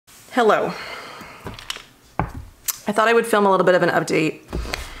Hello. I thought I would film a little bit of an update.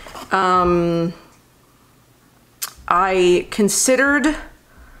 I considered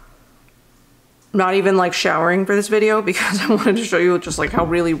not even like showering for this video because I wanted to show you just like how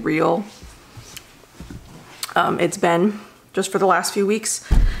really real it's been just for the last few weeks,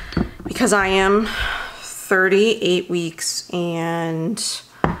 because I am 38 weeks and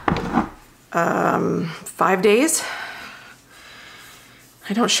 5 days.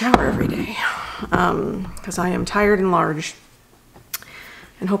 I don't shower every day because I am tired and large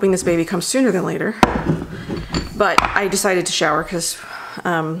and hoping this baby comes sooner than later. But I decided to shower because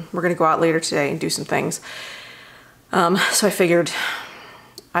we're gonna go out later today and do some things. So I figured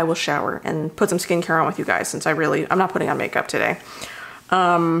I will shower and put some skincare on with you guys, since I'm not putting on makeup today.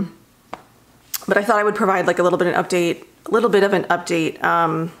 But I thought I would provide like a little bit of an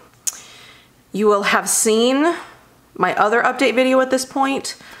update. You will have seen my other update video at this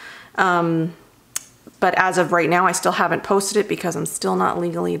point. But as of right now, I still haven't posted it because I'm still not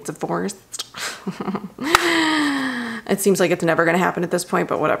legally divorced. It seems like it's never gonna happen at this point,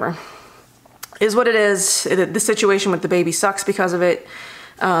 but whatever. Is what it is. The situation with the baby sucks because of it,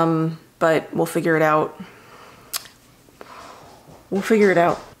 but we'll figure it out. We'll figure it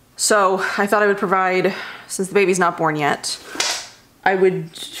out. So I thought I would provide, since the baby's not born yet, I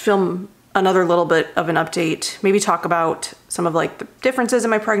would film another little bit of an update, maybe talk about some of like the differences in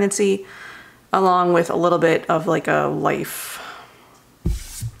my pregnancy, along with a little bit of like a life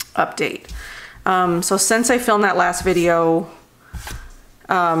update. So since I filmed that last video,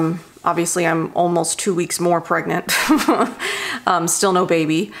 obviously I'm almost 2 weeks more pregnant, still no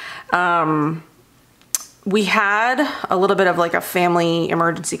baby. We had a little bit of like a family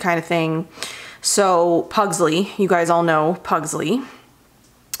emergency kind of thing. So Pugsley, you guys all know Pugsley.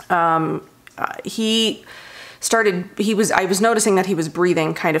 I was noticing that he was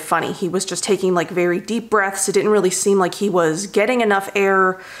breathing kind of funny. He was just taking like very deep breaths. It didn't really seem like he was getting enough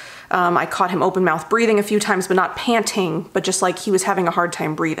air. I caught him open mouth breathing a few times, but not panting, but just like he was having a hard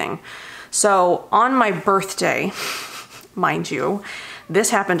time breathing. So on my birthday, mind you, this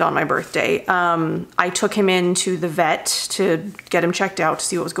happened on my birthday. I took him into the vet to get him checked out to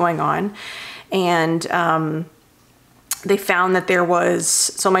see what was going on. And, they found that there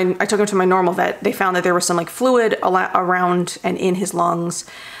was, I took him to my normal vet. They found that there was some like fluid around and in his lungs,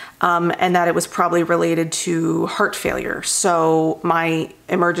 and that it was probably related to heart failure. So my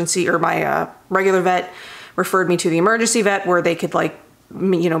regular vet referred me to the emergency vet, where they could like,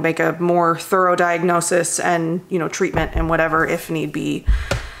 make a more thorough diagnosis and, treatment and whatever if need be.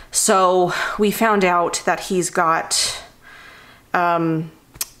 So we found out that he's got,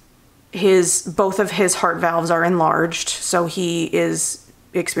 both of his heart valves are enlarged, so he is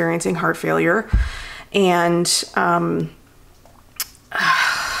experiencing heart failure. And I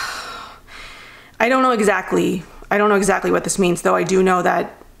don't know exactly what this means, though I do know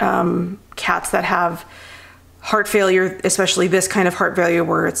that cats that have heart failure, especially this kind of heart failure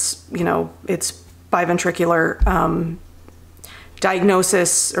where it's, it's biventricular,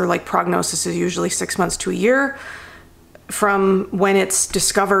 diagnosis or like prognosis is usually 6 months to a year from when it's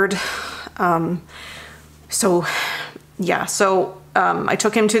discovered. I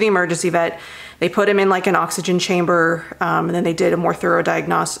took him to the emergency vet. They put him in like an oxygen chamber, and then they did a more thorough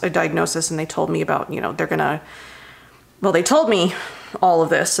diagnosis, and they told me about, they told me all of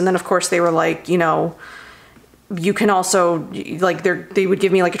this. And then of course they were like, you can also, like, they would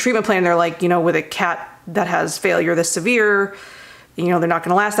give me like a treatment plan. They're like, with a cat that has failure this severe, they're not going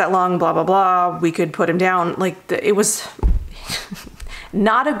to last that long, blah, blah, blah. We could put him down. Like, it was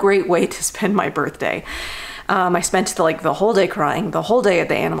not a great way to spend my birthday. I spent the whole day crying, the whole day at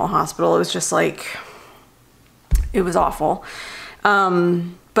the animal hospital. It was just like, it was awful.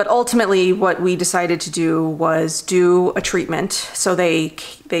 But ultimately what we decided to do was do a treatment. So they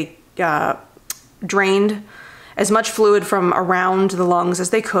drained as much fluid from around the lungs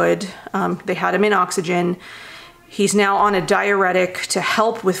as they could. They had him in oxygen. He's now on a diuretic to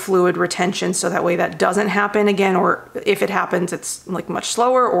help with fluid retention, so that way that doesn't happen again, or if it happens, it's like much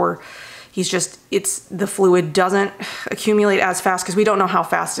slower, or the fluid doesn't accumulate as fast, because we don't know how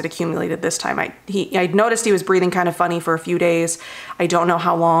fast it accumulated this time. I noticed he was breathing kind of funny for a few days. I don't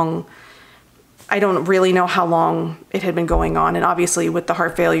really know how long it had been going on. And obviously with the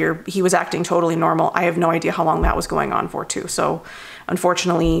heart failure, he was acting totally normal. I have no idea how long that was going on for too. So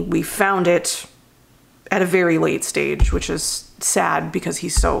unfortunately we found it at a very late stage, which is sad because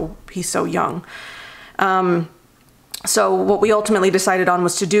he's so young. So what we ultimately decided on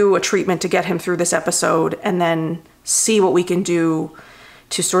was to do a treatment to get him through this episode, and then see what we can do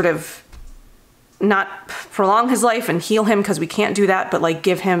to sort of not prolong his life and heal him, because we can't do that, but like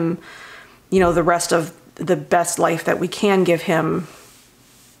give him, you know, the rest of the best life that we can give him,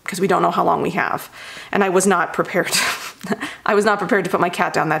 because we don't know how long we have. And I was not prepared. I was not prepared to put my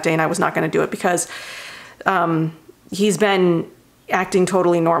cat down that day, and I was not going to do it because he's been acting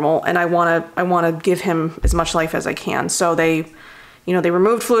totally normal, and I want to give him as much life as I can. So they, you know, they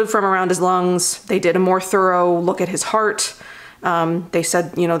removed fluid from around his lungs. They did a more thorough look at his heart. They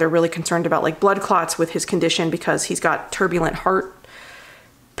said, you know, they're really concerned about like blood clots with his condition because he's got turbulent heart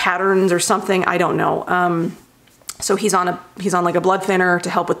patterns or something. I don't know. So he's on like a blood thinner to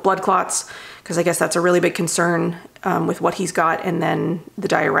help with blood clots, because I guess that's a really big concern with what he's got, and then the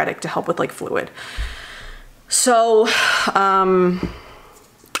diuretic to help with like fluid. So I'm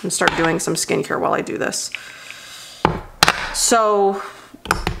gonna start doing some skincare while I do this. So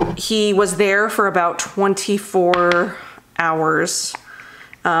he was there for about 24 hours.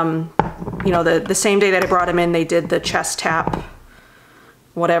 You know, the same day that I brought him in, they did the chest tap,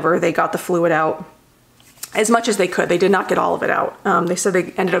 whatever. They got the fluid out as much as they could. They did not get all of it out. They said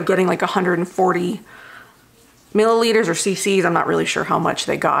they ended up getting like 140 milliliters or cc's. I'm not really sure how much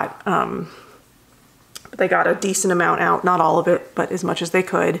they got. But they got a decent amount out, not all of it, but as much as they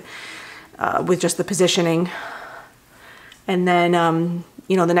could with just the positioning. And then,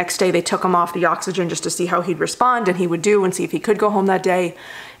 you know, the next day they took him off the oxygen just to see how he'd respond and he would do, and see if he could go home that day.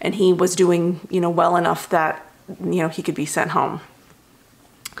 And he was doing, you know, well enough that, you know, he could be sent home.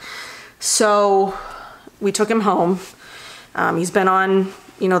 So we took him home. He's been on,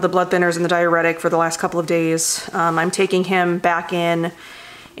 you know, the blood thinners and the diuretic for the last couple of days. I'm taking him back in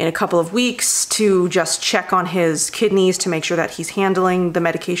a couple of weeks to just check on his kidneys to make sure that he's handling the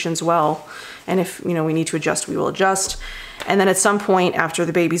medications well. And if, you know, we need to adjust, we will adjust. And then at some point after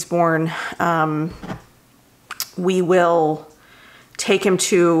the baby's born, we will take him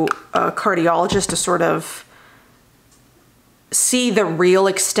to a cardiologist to sort of see the real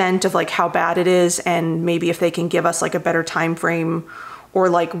extent of like how bad it is, and maybe if they can give us like a better time frame or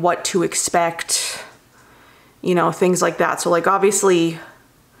like what to expect, you know, things like that. So like obviously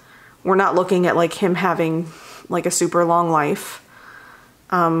we're not looking at like him having like a super long life,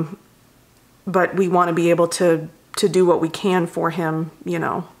 but we want to be able to do what we can for him, you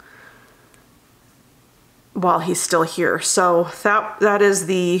know, while he's still here. So that is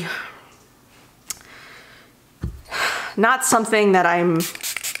the not something that I'm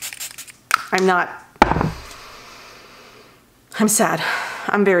sad.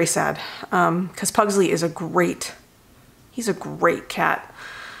 I'm very sad. Because Pugsley is he's a great cat.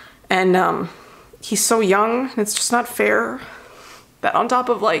 And he's so young, and it's just not fair that on top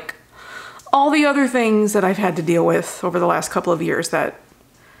of like all the other things that I've had to deal with over the last couple of years, that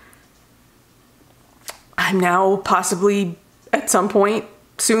I'm now possibly at some point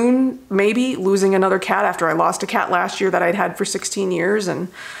soon, maybe, losing another cat after I lost a cat last year that I'd had for 16 years. And,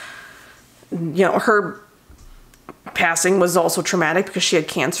 you know, her passing was also traumatic because she had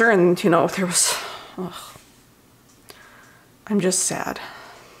cancer, and, you know, there was, ugh. I'm just sad.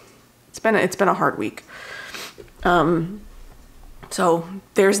 It's been a hard week. So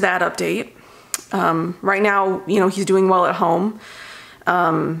there's that update. Right now, you know, he's doing well at home.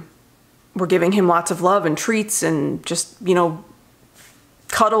 We're giving him lots of love and treats and just, you know,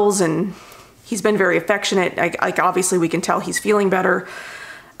 cuddles, and he's been very affectionate. Like obviously we can tell he's feeling better,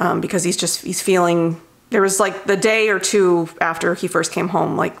 because he's feeling, there was like the day or two after he first came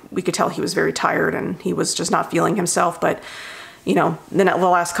home, like we could tell he was very tired and he was just not feeling himself. But, you know, then the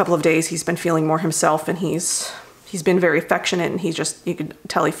last couple of days he's been feeling more himself, and he's been very affectionate, and you could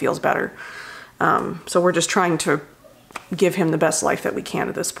tell he feels better. So we're just trying to give him the best life that we can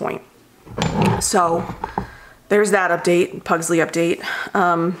at this point. So there's that update, Pugsley update.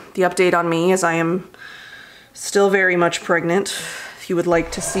 The update on me is I am still very much pregnant. If you would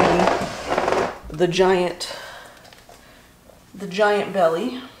like to see the giant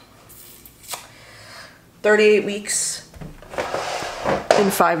belly. 38 weeks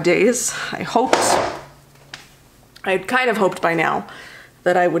in 5 days. I had kind of hoped by now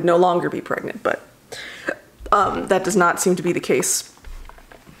that I would no longer be pregnant, but that does not seem to be the case.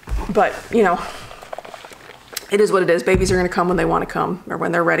 But, you know, it is what it is. Babies are going to come when they want to come, or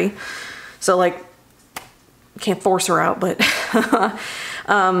when they're ready. So, like, can't force her out, but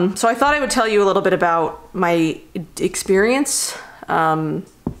so I thought I would tell you a little bit about my experience,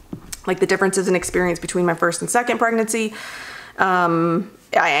 like the differences in experience between my first and second pregnancy.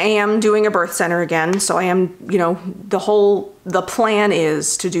 I am doing a birth center again, so I am, you know, the plan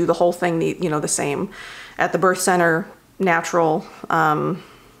is to do the whole thing, you know, the same at the birth center, natural,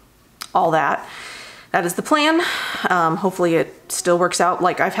 all that. That is the plan. Hopefully it still works out.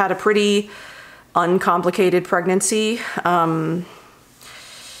 Like, I've had a pretty uncomplicated pregnancy.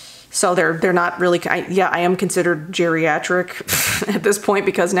 So they're not really, I am considered geriatric at this point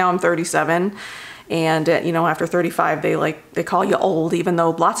because now I'm 37. And, you know, after 35, they call you old, even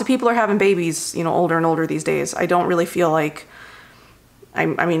though lots of people are having babies, you know, older and older these days. I don't really feel like, I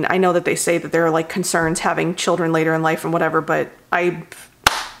mean, I know that they say that there are like concerns having children later in life and whatever, but I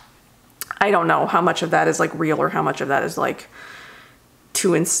don't know how much of that is like real or how much of that is like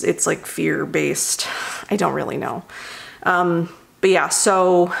it's like fear based. I don't really know. But yeah,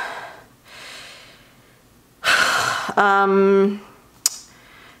 so,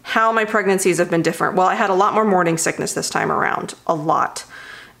 how my pregnancies have been different. Well, I had a lot more morning sickness this time around, a lot.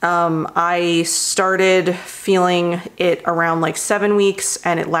 I started feeling it around like 7 weeks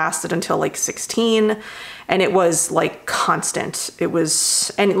and it lasted until like 16, and it was like constant. It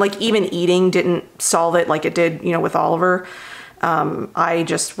was, and like even eating didn't solve it like it did, you know, with Oliver. I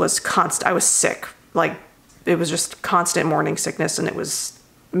just was I was sick. Like it was just constant morning sickness and it was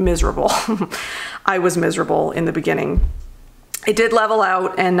miserable. I was miserable in the beginning. It did level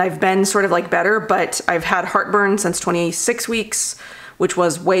out and I've been sort of like better, but I've had heartburn since 26 weeks, which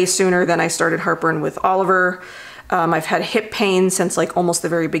was way sooner than I started heartburn with Oliver. I've had hip pain since like almost the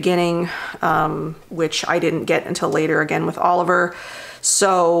very beginning, which I didn't get until later again with Oliver.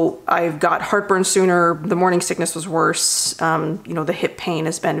 So I've got heartburn sooner. The morning sickness was worse. You know, the hip pain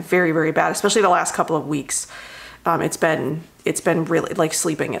has been very, very bad, especially the last couple of weeks. It's been really like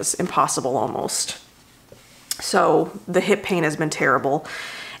sleeping is impossible almost. So the hip pain has been terrible.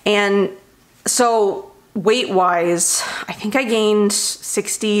 And so weight-wise, I think I gained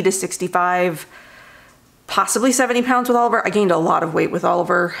 60 to 65, possibly 70 pounds with Oliver. I gained a lot of weight with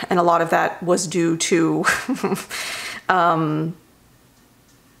Oliver, and a lot of that was due to, a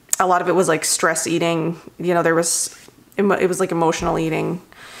lot of it was like stress eating. You know, it was like emotional eating.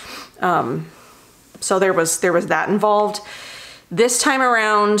 So there was that involved. This time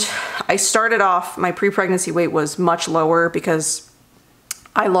around, I started off, my pre-pregnancy weight was much lower because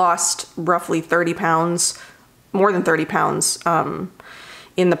I lost roughly 30 pounds, more than 30 pounds,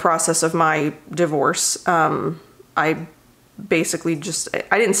 in the process of my divorce. I basically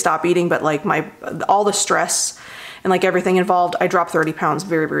I didn't stop eating, but like all the stress and like everything involved, I dropped 30 pounds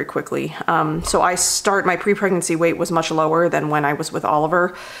very, very quickly. So my pre-pregnancy weight was much lower than when I was with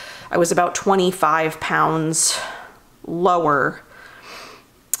Oliver. I was about 25 pounds lower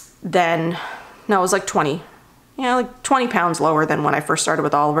than, no, it was like 20. Yeah, like 20 pounds lower than when I first started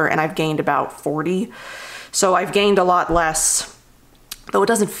with Oliver, and I've gained about 40. So I've gained a lot less, though it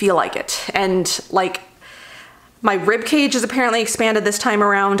doesn't feel like it. And like my rib cage is apparently expanded this time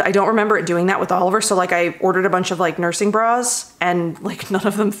around. I don't remember it doing that with Oliver. So like I ordered a bunch of like nursing bras and like none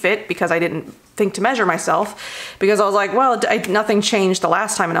of them fit because I didn't think to measure myself, because I was like, well, nothing changed the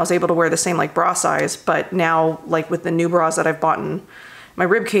last time and I was able to wear the same like bra size. But now like with the new bras that I've bought, my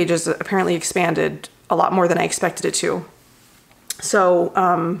rib cage is apparently expanded a lot more than I expected it to. So,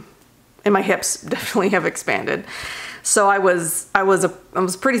 and my hips definitely have expanded. So I was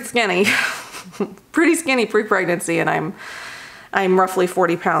pretty skinny, pretty skinny pre-pregnancy, and I'm roughly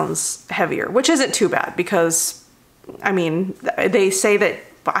 40 pounds heavier, which isn't too bad because, I mean, they say that,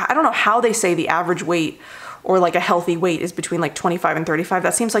 I don't know how they say the average weight or like a healthy weight is between like 25 and 35.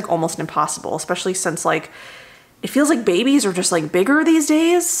 That seems like almost impossible, especially since like, it feels like babies are just like bigger these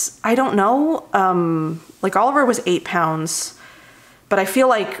days. I don't know. Like Oliver was 8 pounds, but I feel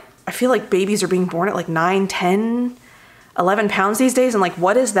like babies are being born at like 9, 10, 11 pounds these days. And like,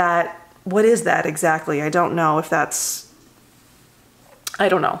 what is that? What is that exactly? I don't know if that's, I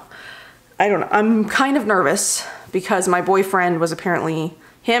don't know. I'm kind of nervous because my boyfriend was apparently,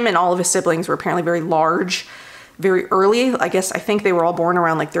 him and all of his siblings were apparently very large, very early. I think they were all born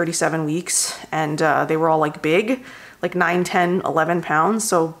around like 37 weeks and they were all like big, like 9, 10, 11 pounds.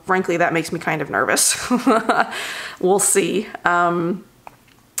 So frankly, that makes me kind of nervous. We'll see. And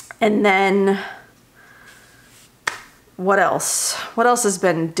then what else? What else has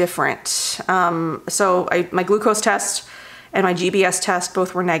been different? So my glucose test and my GBS test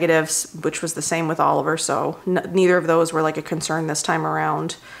both were negatives, which was the same with Oliver. So neither of those were like a concern this time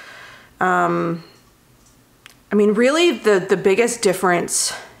around. I mean, really the biggest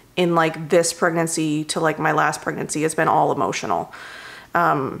difference in like this pregnancy to like my last pregnancy has been all emotional.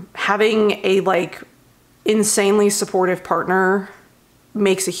 Having a like insanely supportive partner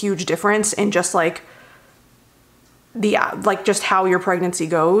makes a huge difference in just like just how your pregnancy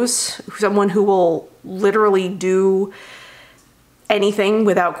goes. Someone who will literally do anything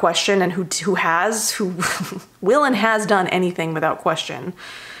without question and who will and has done anything without question.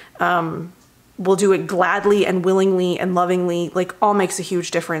 will do it gladly and willingly and lovingly, like all makes a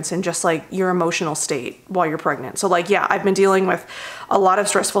huge difference in just like your emotional state while you're pregnant. So like, yeah, I've been dealing with a lot of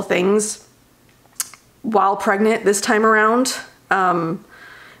stressful things while pregnant this time around.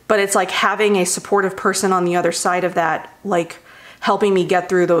 But it's like having a supportive person on the other side of that, like helping me get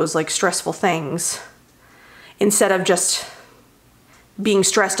through those like stressful things instead of just being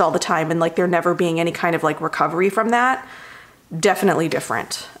stressed all the time and like there never being any kind of like recovery from that. Definitely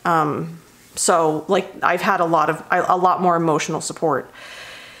different. So like I've had a lot more emotional support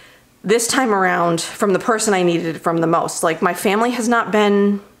this time around from the person I needed it from the most. Like my family has not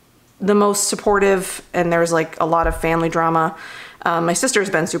been the most supportive, and there's like a lot of family drama. My sister's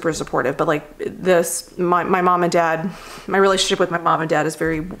been super supportive, but like my mom and dad, my relationship with my mom and dad is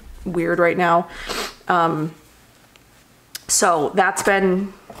very weird right now. So that's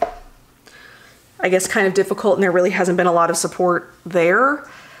been, I guess, kind of difficult, and there really hasn't been a lot of support there.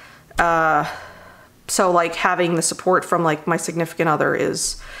 So like having the support from like my significant other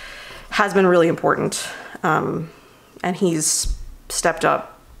has been really important. And he's stepped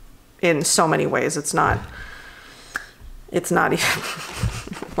up in so many ways. It's not even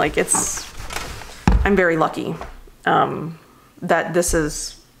like I'm very lucky, that this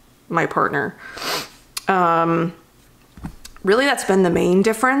is my partner. Really that's been the main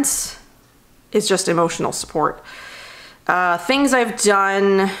difference, is just emotional support. Things I've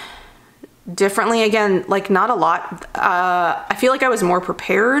done differently, again, like not a lot. I feel like I was more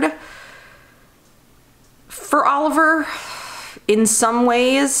prepared for Oliver in some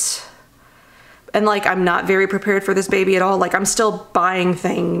ways. And like, I'm not very prepared for this baby at all. Like I'm still buying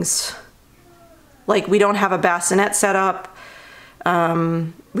things. Like we don't have a bassinet set up.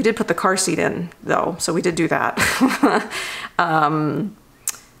 We did put the car seat in though, so we did do that. I'm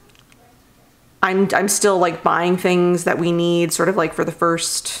still like buying things that we need sort of like for the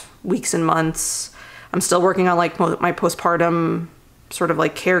first weeks and months. I'm still working on like my postpartum sort of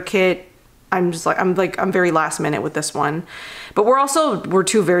like care kit. I'm very last minute with this one, but we're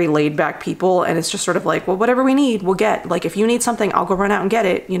two very laid back people, and it's just sort of like, well, whatever we need, we'll get. Like if you need something, I'll go run out and get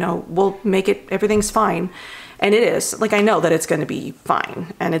it. You know, we'll make it, everything's fine. And it is, like, I know that it's going to be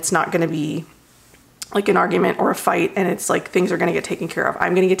fine, and it's not going to be like an argument or a fight, and it's like things are going to get taken care of.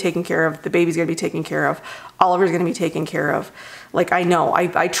 I'm going to get taken care of. The baby's going to be taken care of. Oliver's going to be taken care of. Like, I know,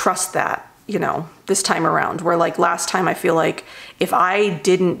 I trust that, you know, this time around, where like last time I feel like if I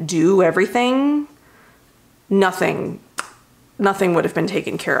didn't do everything, nothing would have been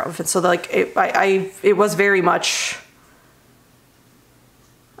taken care of. And so like, it was very much,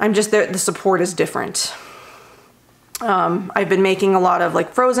 I'm just there, the support is different. I've been making a lot of like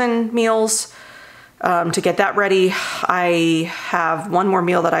frozen meals to get that ready. I have one more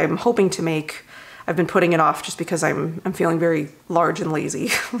meal that I'm hoping to make. I've been putting it off just because I'm feeling very large and lazy.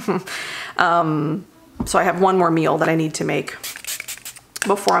 So I have one more meal that I need to make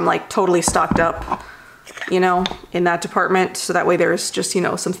before I'm like totally stocked up, you know, in that department. So that way there's just, you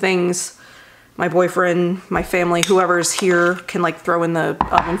know, some things my boyfriend, my family, whoever's here can like throw in the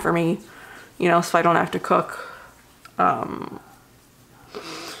oven for me, you know, so I don't have to cook.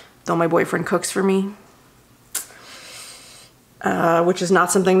 Though my boyfriend cooks for me, which is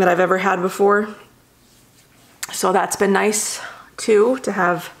not something that I've ever had before. So that's been nice too, to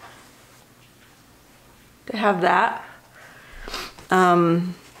have that.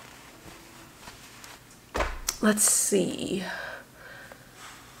 Let's see.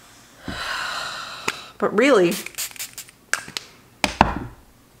 But really,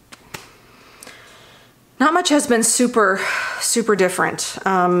 not much has been super different.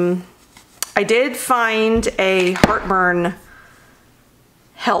 I did find a heartburn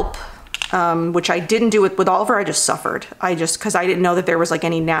help, which I didn't do with Oliver. I just suffered. Because I didn't know that there was like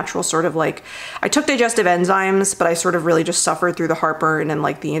any natural sort of like, I took digestive enzymes, but I sort of really just suffered through the heartburn and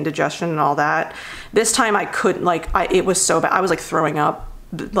like the indigestion and all that. This time I couldn't, like, it was so bad. I was like throwing up.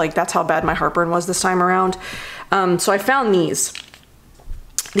 Like that's how bad my heartburn was this time around. So I found these.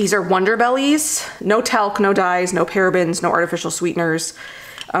 These are Wonder Bellies, no talc, no dyes, no parabens, no artificial sweeteners.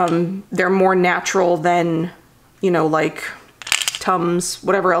 They're more natural than, you know, like Tums,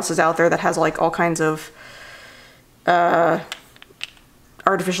 whatever else is out there that has like all kinds of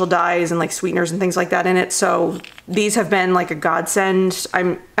artificial dyes and like sweeteners and things like that in it. So these have been like a godsend.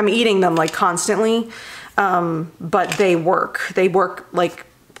 I'm eating them like constantly, but they work. They work like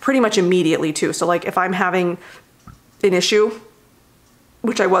pretty much immediately too. So like if I'm having an issue,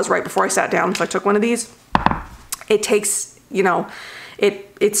 which I was right before I sat down, so I took one of these, it takes, you know,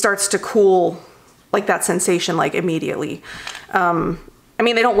 it starts to cool like that sensation like immediately. I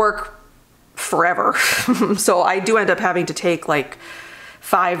mean, they don't work forever. So I do end up having to take like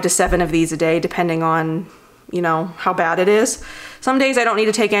 5 to 7 of these a day, depending on, you know, how bad it is. Some days I don't need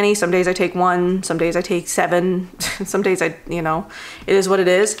to take any, some days I take 1, some days I take 7, some days you know, it is what it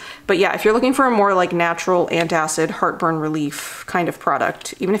is. But yeah, if you're looking for a more like natural antacid heartburn relief kind of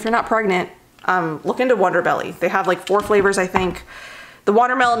product, even if you're not pregnant, look into Wonder Belly. They have like 4 flavors, I think. The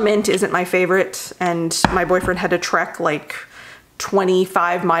watermelon mint isn't my favorite, and my boyfriend had to trek like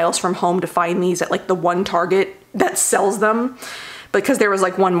 25 miles from home to find these at like the one Target that sells them. Because there was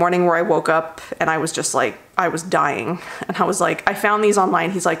like one morning where I woke up and I was just like, I was dying. And I was like, I found these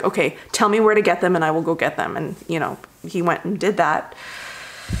online. He's like, okay, tell me where to get them and I will go get them. And, you know, he went and did that.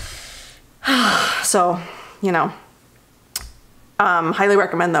 So, you know, highly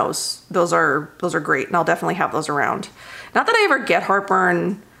recommend those. Those are great, and I'll definitely have those around. Not that I ever get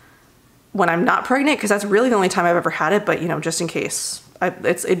heartburn when I'm not pregnant, because that's really the only time I've ever had it, but, you know, just in case.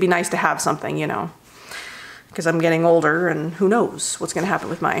 It'd be nice to have something, you know, because I'm getting older and who knows what's going to happen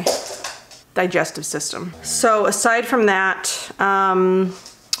with my digestive system. So aside from that, I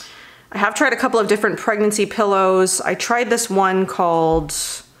have tried a couple of different pregnancy pillows. I tried this one called,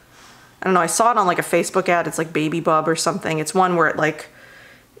 I don't know, I saw it on like a Facebook ad. It's like Baby Bub or something. It's one where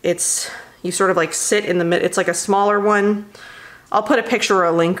you sort of like sit in the mid, it's like a smaller one. I'll put a picture or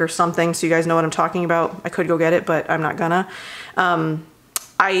a link or something so you guys know what I'm talking about. I could go get it, but I'm not gonna.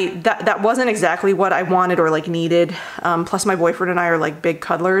 That wasn't exactly what I wanted or like needed. Plus my boyfriend and I are like big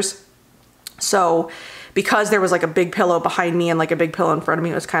cuddlers. So because there was like a big pillow behind me and like a big pillow in front of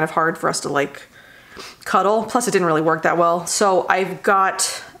me, it was kind of hard for us to like cuddle. Plus it didn't really work that well. So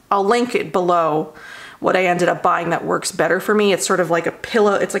I'll link it below what I ended up buying that works better for me. It's sort of like a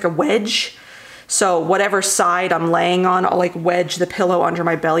pillow, it's like a wedge. So whatever side I'm laying on, I'll like wedge the pillow under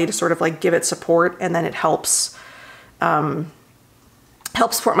my belly to sort of like give it support, and then it helps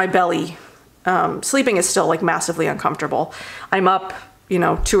support my belly. Sleeping is still like massively uncomfortable. I'm up, you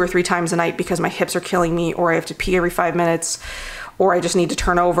know, 2 or 3 times a night because my hips are killing me, or I have to pee every 5 minutes, or I just need to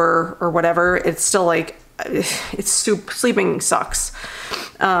turn over or whatever. It's still like, sleeping sucks.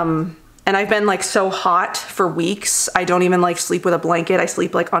 And I've been like so hot for weeks. I don't even like sleep with a blanket. I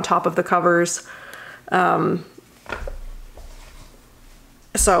sleep like on top of the covers.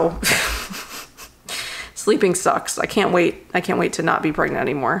 So sleeping sucks. I can't wait to not be pregnant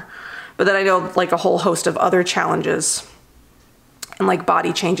anymore. But then I know like a whole host of other challenges and like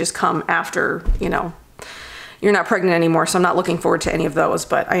body changes come after, you know, you're not pregnant anymore. So I'm not looking forward to any of those,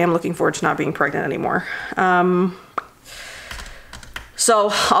 but I am looking forward to not being pregnant anymore. So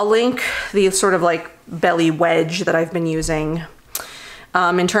I'll link the sort of like belly wedge that I've been using.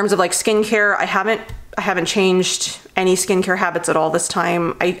 In terms of like skincare, I haven't changed any skincare habits at all this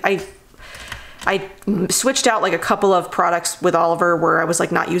time. I switched out like a couple of products with Oliver where I was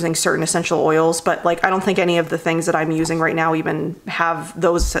like not using certain essential oils, but like I don't think any of the things that I'm using right now even have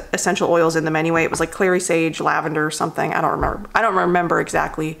those essential oils in them anyway. It was like clary sage, lavender or something. I don't remember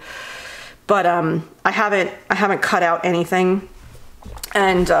exactly. But I haven't cut out anything.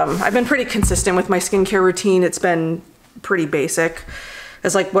 And I've been pretty consistent with my skincare routine. It's been pretty basic.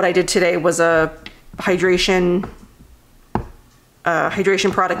 It's like what I did today was a hydration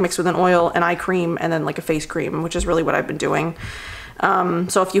product mixed with an oil, an eye cream, and then like a face cream, which is really what I've been doing.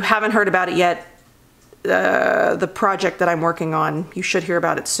 So if you haven't heard about it yet, the project that I'm working on, you should hear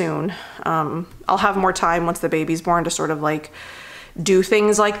about it soon. I'll have more time once the baby's born to sort of like do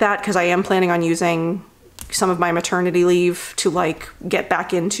things like that, because I am planning on using some of my maternity leave to like get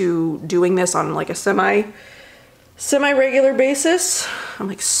back into doing this on like a semi-regular basis. I'm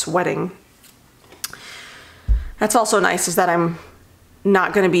like sweating. That's also nice, is that I'm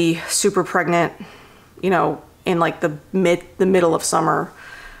not going to be super pregnant, you know, in like the middle of summer.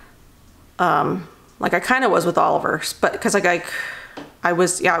 Like I kind of was with Oliver, but because like I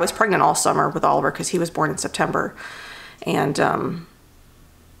was pregnant all summer with Oliver because he was born in September. And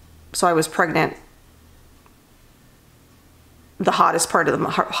so I was pregnant the hottest parts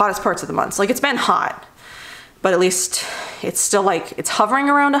of the months. Like it's been hot, but at least it's still like, it's hovering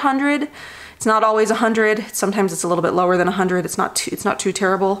around 100. It's not always 100. Sometimes it's a little bit lower than 100. It's not too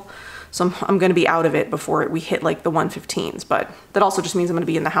terrible. So I'm going to be out of it before we hit like the 115s, but that also just means I'm going to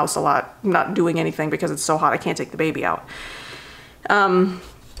be in the house a lot, not doing anything because it's so hot I can't take the baby out. But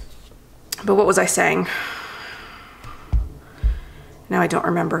what was I saying? Now I don't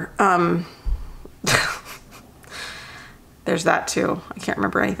remember. There's that too. I can't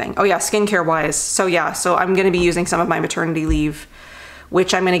remember anything. Oh yeah, skincare wise. So yeah, so I'm going to be using some of my maternity leave,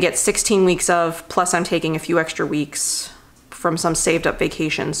 which I'm going to get 16 weeks of, plus I'm taking a few extra weeks from some saved up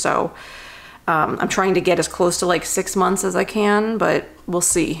vacation. So I'm trying to get as close to like 6 months as I can, but we'll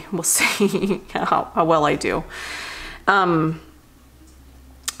see. We'll see how well I do.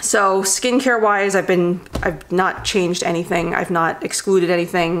 So skincare wise, I've not changed anything. I've not excluded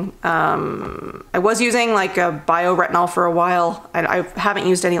anything. I was using like a bio retinol for a while. I haven't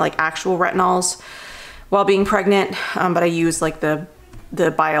used any like actual retinols while being pregnant, but I use like the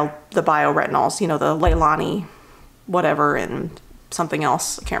bio retinols, you know, the Leilani, whatever, and something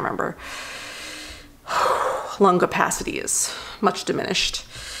else, I can't remember. Lung capacity is much diminished.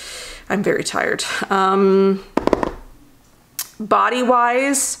 I'm very tired. Body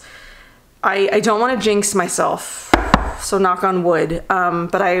wise, I don't want to jinx myself, so knock on wood,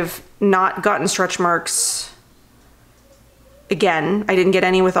 but I've not gotten stretch marks again. I didn't get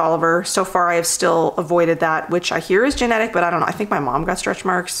any with Oliver. So far I have still avoided that, which I hear is genetic, but I don't know. I think my mom got stretch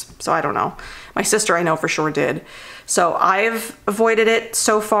marks, so I don't know. My sister I know for sure did. So I've avoided it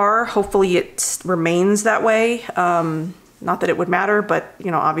so far. Hopefully it remains that way. Not that it would matter, but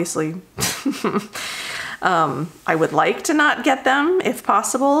you know, obviously I would like to not get them if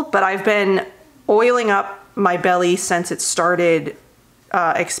possible, but I've been oiling up my belly since it started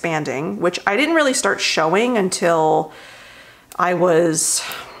expanding, which I didn't really start showing until I was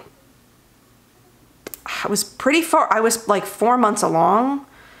pretty far. I was like 4 months along.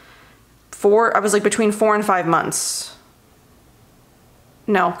 I was like between 4 and 5 months.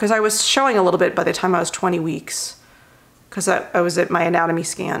 No, because I was showing a little bit by the time I was 20 weeks, because I was at my anatomy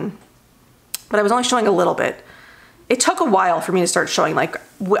scan. But I was only showing a little bit. It took a while for me to start showing. Like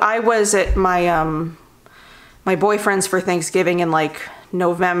I was at my my boyfriend's for Thanksgiving in like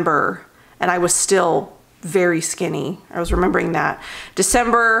November, and I was still very skinny. I was remembering that.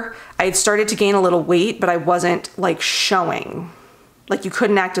 December, I had started to gain a little weight, but I wasn't like showing. Like you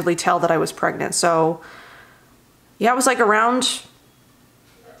couldn't actively tell that I was pregnant. So yeah, it was like around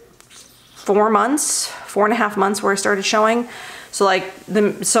 4 months, 4.5 months where I started showing. So like,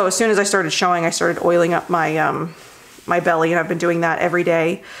 so as soon as I started showing, I started oiling up my my belly, and I've been doing that every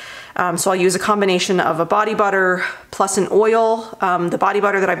day. So I'll use a combination of a body butter plus an oil. The body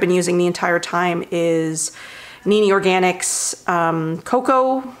butter that I've been using the entire time is Nini Organics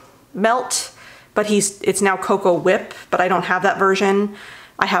cocoa melt, but it's now cocoa whip, but I don't have that version.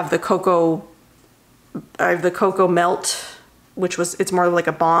 I have the cocoa melt, it's more like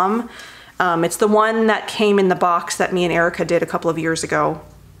a balm. It's the one that came in the box that me and Erica did a couple of years ago.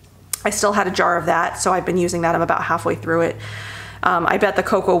 I still had a jar of that, so I've been using that. I'm about halfway through it. I bet the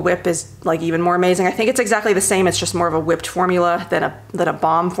cocoa whip is like even more amazing. I think it's exactly the same. It's just more of a whipped formula than a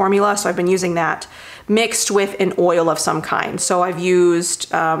balm formula. So I've been using that mixed with an oil of some kind. So I've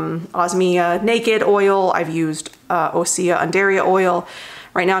used Osmia Naked oil. I've used Osea Undaria oil.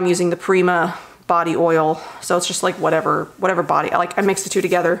 Right now I'm using the Prima body oil. So it's just like whatever body. I mix the two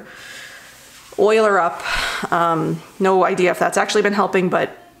together. Oil her up. No idea if that's actually been helping,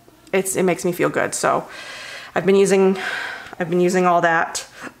 but it makes me feel good. So I've been using all that.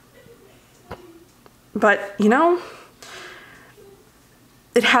 But you know,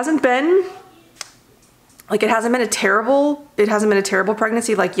 it hasn't been a terrible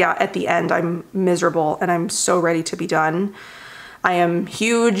pregnancy. Like, yeah, at the end I'm miserable and I'm so ready to be done. I am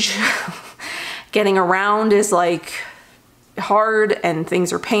huge. Getting around is like hard, and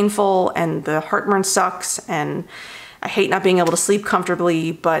things are painful, and the heartburn sucks, and I hate not being able to sleep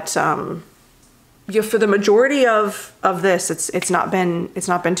comfortably. But yeah, for the majority of this, it's not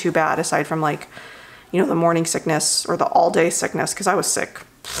been too bad, aside from like, you know, the morning sickness or the all-day sickness, because I was sick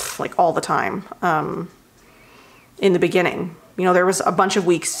like all the time in the beginning. You know, there was a bunch of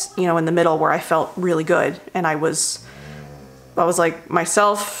weeks, you know, in the middle where I felt really good, and I was like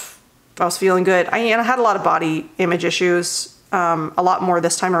myself. I was feeling good. I had a lot of body image issues, a lot more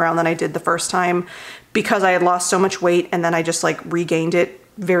this time around than I did the first time, because I had lost so much weight, and then I just like regained it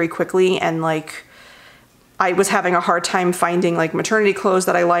very quickly, and like I was having a hard time finding like maternity clothes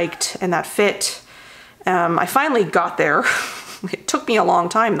that I liked and that fit. I finally got there. It took me a long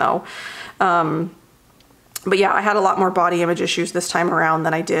time though. But yeah, I had a lot more body image issues this time around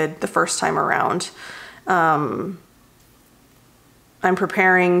than I did the first time around. I'm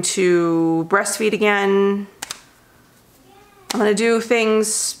preparing to breastfeed again. I'm gonna do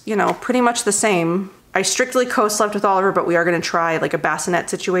things, you know, pretty much the same. I strictly co-slept with Oliver, but we are gonna try like a bassinet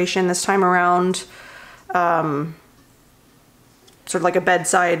situation this time around. Sort of like a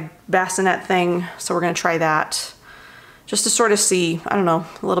bedside bassinet thing. So we're gonna try that just to sort of see, I don't know,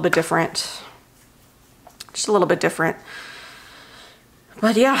 a little bit different. Just a little bit different.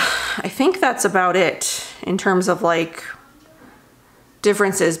 But yeah, I think that's about it in terms of like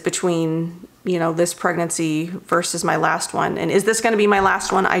differences between, you know, this pregnancy versus my last one. And is this going to be my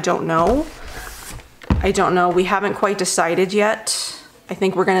last one? I don't know. I don't know. We haven't quite decided yet. I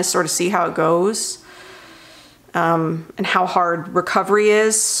think we're going to sort of see how it goes. and how hard recovery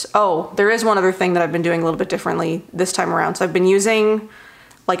is. Oh, there is one other thing that I've been doing a little bit differently this time around. So I've been using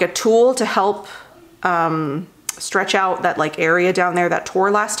like a tool to help stretch out that like area down there that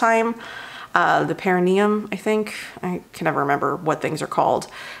tore last time. The perineum, I think. I can never remember what things are called.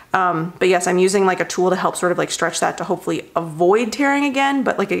 But yes, I'm using like a tool to help sort of like stretch that to hopefully avoid tearing again.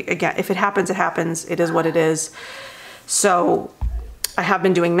 But like, again, if it happens, it happens. It is what it is. So I have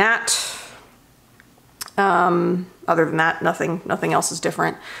been doing that. Other than that, nothing else is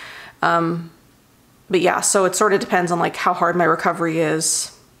different. But yeah, so it sort of depends on like how hard my recovery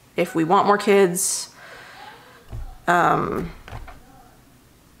is. If we want more kids, we'll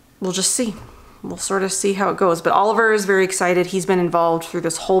just see. We'll sort of see how it goes. But Oliver is very excited. He's been involved through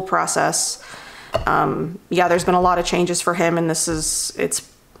this whole process. Yeah, there's been a lot of changes for him, and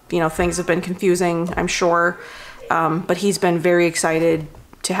it's, you know, things have been confusing, I'm sure. But he's been very excited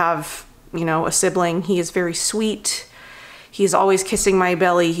to have, you know, a sibling. He is very sweet. He's always kissing my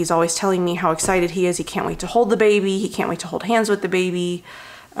belly. He's always telling me how excited he is. He can't wait to hold the baby. He can't wait to hold hands with the baby.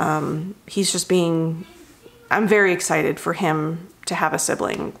 He's just being, I'm very excited for him to have a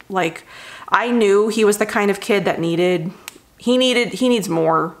sibling. Like, I knew he was the kind of kid that he needs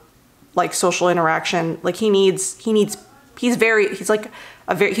more like social interaction. Like he's gonna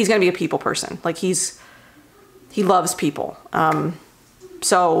be a people person. Like he loves people.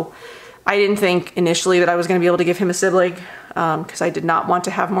 So I didn't think initially that I was gonna be able to give him a sibling, because I did not want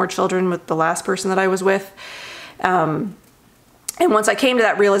to have more children with the last person that I was with. And once I came to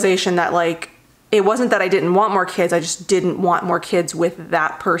that realization that like, it wasn't that I didn't want more kids, I just didn't want more kids with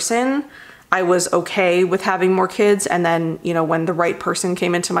that person. I was okay with having more kids. And then, you know, when the right person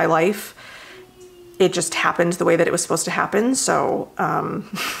came into my life, it just happened the way that it was supposed to happen. So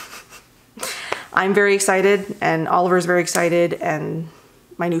I'm very excited, and Oliver's very excited, and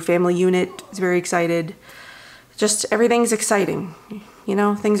my new family unit is very excited. Just everything's exciting, you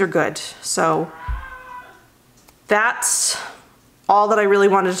know, things are good. So that's all that I really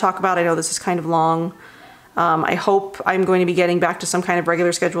wanted to talk about. I know this is kind of long. I hope I'm going to be getting back to some kind of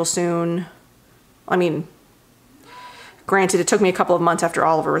regular schedule soon. I mean, granted, it took me a couple of months after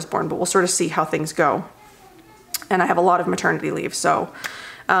Oliver was born, but we'll sort of see how things go. And I have a lot of maternity leave, so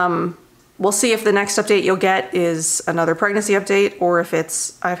we'll see if the next update you'll get is another pregnancy update, or if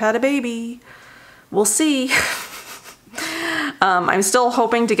it's I've had a baby. We'll see. I'm still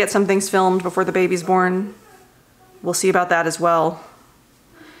hoping to get some things filmed before the baby's born. We'll see about that as well.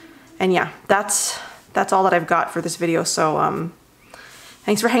 And yeah, that's all that I've got for this video. So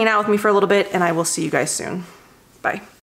thanks for hanging out with me for a little bit, and I will see you guys soon. Bye.